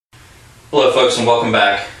Hello folks and welcome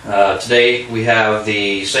back. Today we have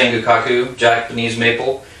the Sangukaku Japanese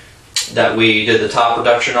maple that we did the top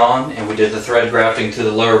reduction on, and we did the thread grafting to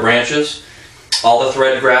the lower branches. All the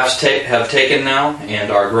thread grafts have taken now and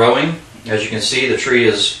are growing. As you can see, the tree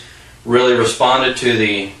has really responded to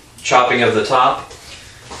the chopping of the top.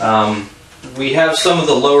 We have some of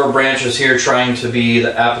the lower branches here trying to be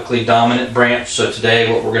the apically dominant branch, so today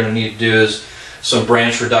what we're going to need to do is some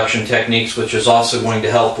branch reduction techniques, which is also going to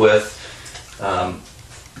help with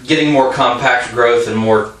getting more compact growth and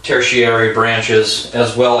more tertiary branches,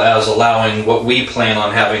 as well as allowing what we plan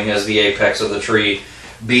on having as the apex of the tree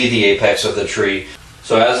be the apex of the tree.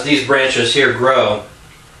 So as these branches here grow,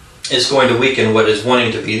 it's going to weaken what is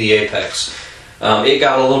wanting to be the apex. It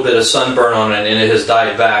got a little bit of sunburn on it and it has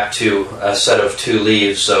died back to a set of 2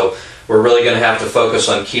 leaves, so we're really going to have to focus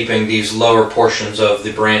on keeping these lower portions of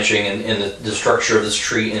the branching and the structure of this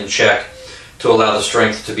tree in check to allow the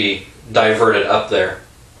strength to be diverted up there.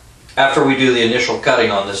 After we do the initial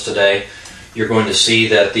cutting on this today, you're going to see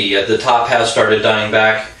that the top has started dying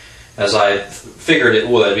back, as I figured it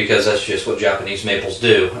would, because that's just what Japanese maples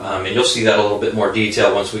do. And you'll see that a little bit more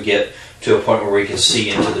detail once we get to a point where we can see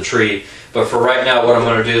into the tree. But for right now, what I'm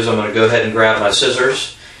going to do is I'm going to go ahead and grab my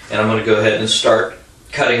scissors, and I'm going to go ahead and start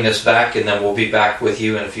cutting this back, and then we'll be back with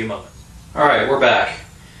you in a few moments. Alright, we're back.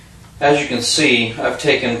 As you can see, I've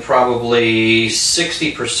taken probably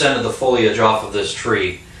 60% of the foliage off of this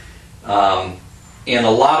tree. And a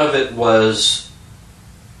lot of it was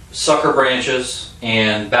sucker branches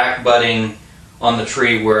and back budding on the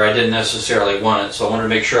tree where I didn't necessarily want it, so I wanted to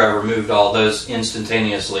make sure I removed all those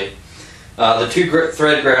instantaneously. The 2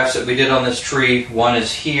 thread grafts that we did on this tree, one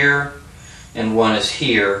is here and one is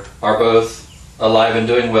here, are both alive and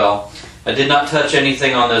doing well. I did not touch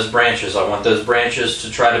anything on those branches. I want those branches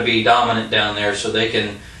to try to be dominant down there so they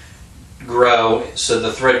can grow, so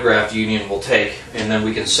the thread graft union will take, and then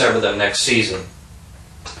we can sever them next season.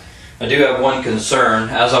 I do have one concern.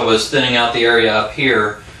 As I was thinning out the area up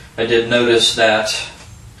here, I did notice that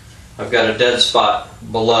I've got a dead spot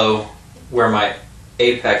below where my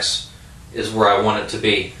apex is where I want it to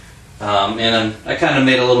be. And I kind of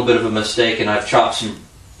made a little bit of a mistake, and I've chopped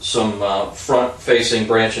some front-facing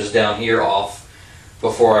branches down here off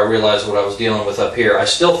before I realized what I was dealing with up here. I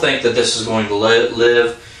still think that this is going to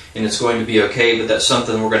live and it's going to be okay, but that's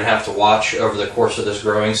something we're going to have to watch over the course of this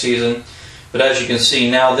growing season. But as you can see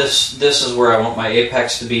now, this is where I want my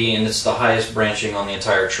apex to be, and it's the highest branching on the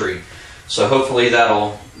entire tree. So hopefully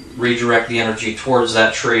that'll redirect the energy towards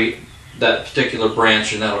that tree, that particular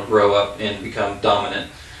branch, and that'll grow up and become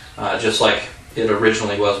dominant, just like it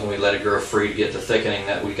originally was when we let it grow free to get the thickening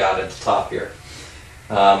that we got at the top here.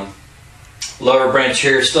 Lower branch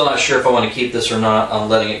here, still not sure if I want to keep this or not. I'm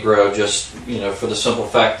letting it grow just, for the simple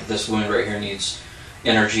fact that this wound right here needs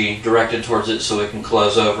energy directed towards it so it can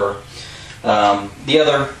close over. The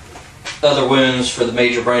other wounds for the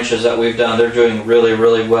major branches that we've done, they're doing really,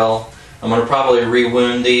 really well. I'm going to probably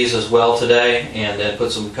re-wound these as well today and then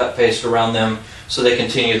put some cut paste around them so they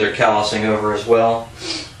continue their callousing over as well.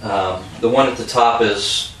 The one at the top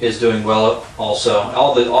is doing well also.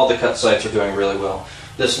 All the cut sites are doing really well.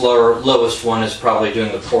 This lowest one is probably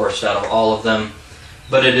doing the poorest out of all of them,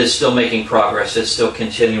 but it is still making progress. It's still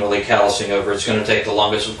continually callousing over. It's going to take the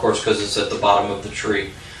longest, of course, because it's at the bottom of the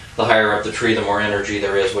tree. The higher up the tree, the more energy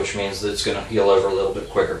there is, which means that it's going to heal over a little bit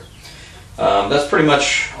quicker. That's pretty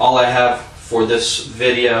much all I have for this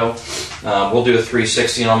video. We'll do a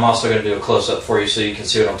 360, and I'm also going to do a close-up for you so you can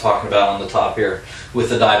see what I'm talking about on the top here with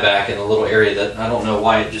the dieback in a little area that I don't know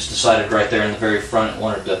why it just decided right there in the very front it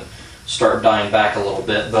wanted to start dying back a little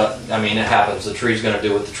bit, but I mean, it happens. The tree's going to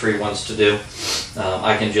do what the tree wants to do.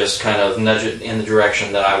 I can just kind of nudge it in the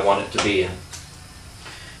direction that I want it to be in.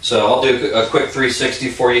 So I'll do a quick 360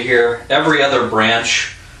 for you here. Every other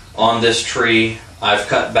branch on this tree I've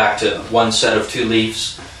cut back to one set of 2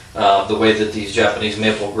 leaves. The way that these Japanese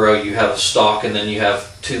maple grow, you have a stalk and then you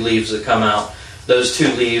have 2 leaves that come out. Those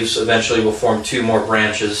 2 leaves eventually will form 2 more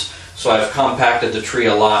branches. So I've compacted the tree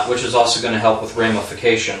a lot, which is also going to help with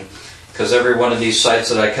ramification, because every one of these sites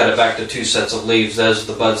that I cut it back to 2 sets of leaves, those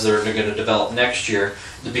are the buds that are going to develop next year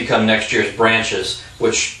to become next year's branches,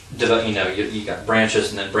 which, you got branches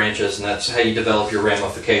and then branches, and that's how you develop your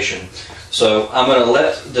ramification. So I'm going to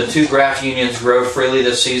let the 2 graft unions grow freely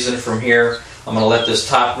this season from here. I'm going to let this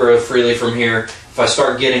top grow freely from here. If I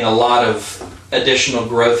start getting a lot of additional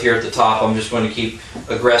growth here at the top, I'm just going to keep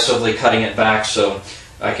aggressively cutting it back so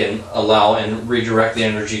I can allow and redirect the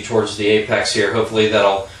energy towards the apex here. Hopefully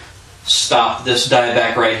that'll stop this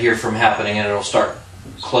dieback right here from happening, and it'll start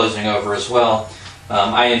closing over as well.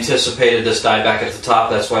 I anticipated this dieback at the top.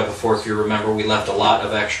 That's why before, if you remember, we left a lot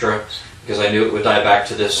of extra because I knew it would die back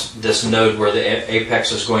to this node where the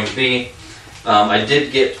apex is going to be. I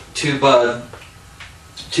did get two buds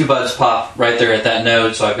pop right there at that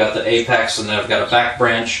node, so I've got the apex and then I've got a back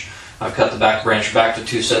branch. I've cut the back branch back to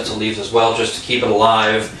 2 sets of leaves as well, just to keep it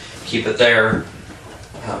alive, keep it there.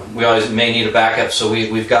 We always may need a backup, so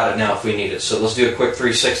we've got it now if we need it. So let's do a quick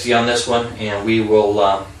 360 on this one, and we will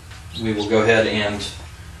go ahead and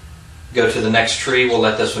go to the next tree. We'll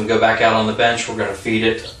let this one go back out on the bench. We're going to feed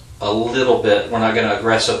it a little bit. We're not going to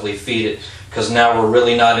aggressively feed it, because now we're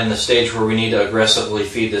really not in the stage where we need to aggressively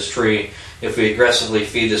feed this tree. If we aggressively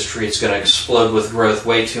feed this tree, it's going to explode with growth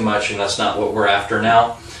way too much, and that's not what we're after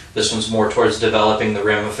now. This one's more towards developing the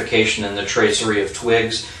ramification and the tracery of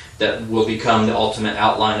twigs that will become the ultimate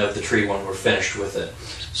outline of the tree when we're finished with it.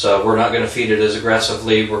 So we're not going to feed it as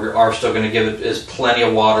aggressively. We are still going to give it plenty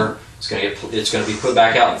of water. It's going to be put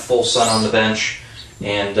back out in full sun on the bench,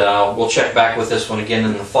 and we'll check back with this one again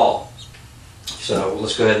in the fall. So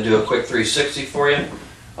let's go ahead and do a quick 360 for you.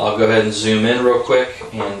 I'll go ahead and zoom in real quick,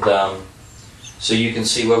 and so you can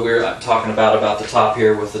see what we were talking about the top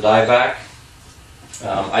here with the dieback.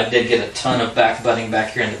 I did get a ton of back budding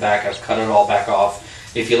back here in the back. I've cut it all back off.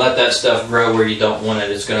 If you let that stuff grow where you don't want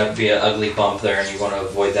it, it's going to be an ugly bump there, and you want to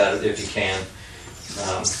avoid that if you can.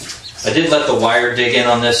 I did let the wire dig in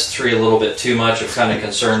on this tree a little bit too much. I'm kind of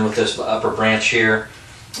concerned with this upper branch here.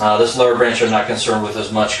 This lower branch I'm not concerned with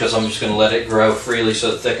as much, because I'm just going to let it grow freely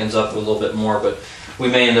so it thickens up a little bit more. But we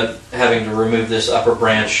may end up having to remove this upper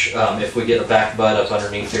branch if we get a back bud up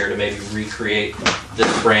underneath here to maybe recreate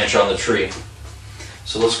this branch on the tree.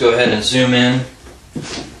 So let's go ahead and zoom in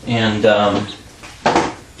and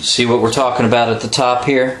see what we're talking about at the top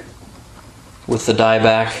here with the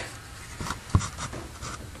dieback.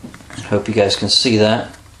 I hope you guys can see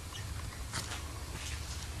that.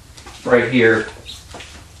 Right here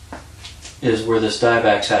is where this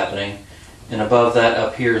dieback's happening, and above that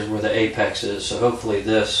up here is where the apex is. So hopefully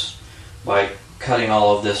this, by cutting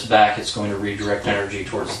all of this back, it's going to redirect energy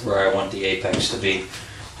towards where I want the apex to be.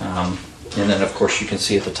 And then of course you can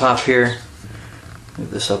see at the top here,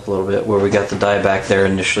 move this up a little bit, where we got the dieback there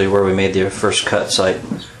initially, where we made the first cut site.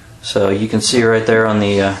 So you can see right there on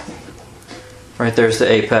the right there's the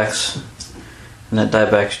apex, and that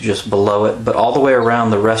dieback's just below it. But all the way around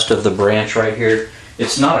the rest of the branch right here,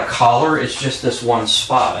 it's not a collar, it's just this one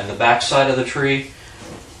spot. And the back side of the tree,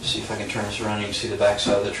 see if I can turn this around, you can see the back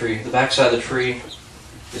side of the tree. The back side of the tree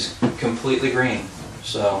is completely green.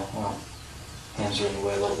 So, well, hands are in the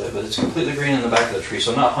way a little bit, but it's completely green in the back of the tree.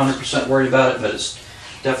 So I'm not 100% worried about it, but it's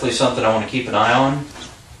definitely something I want to keep an eye on.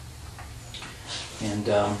 And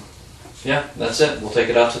yeah, that's it. We'll take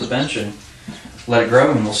it out to the bench and let it grow,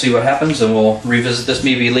 and we'll see what happens, and we'll revisit this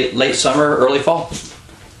maybe late summer, early fall.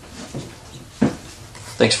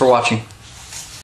 Thanks for watching.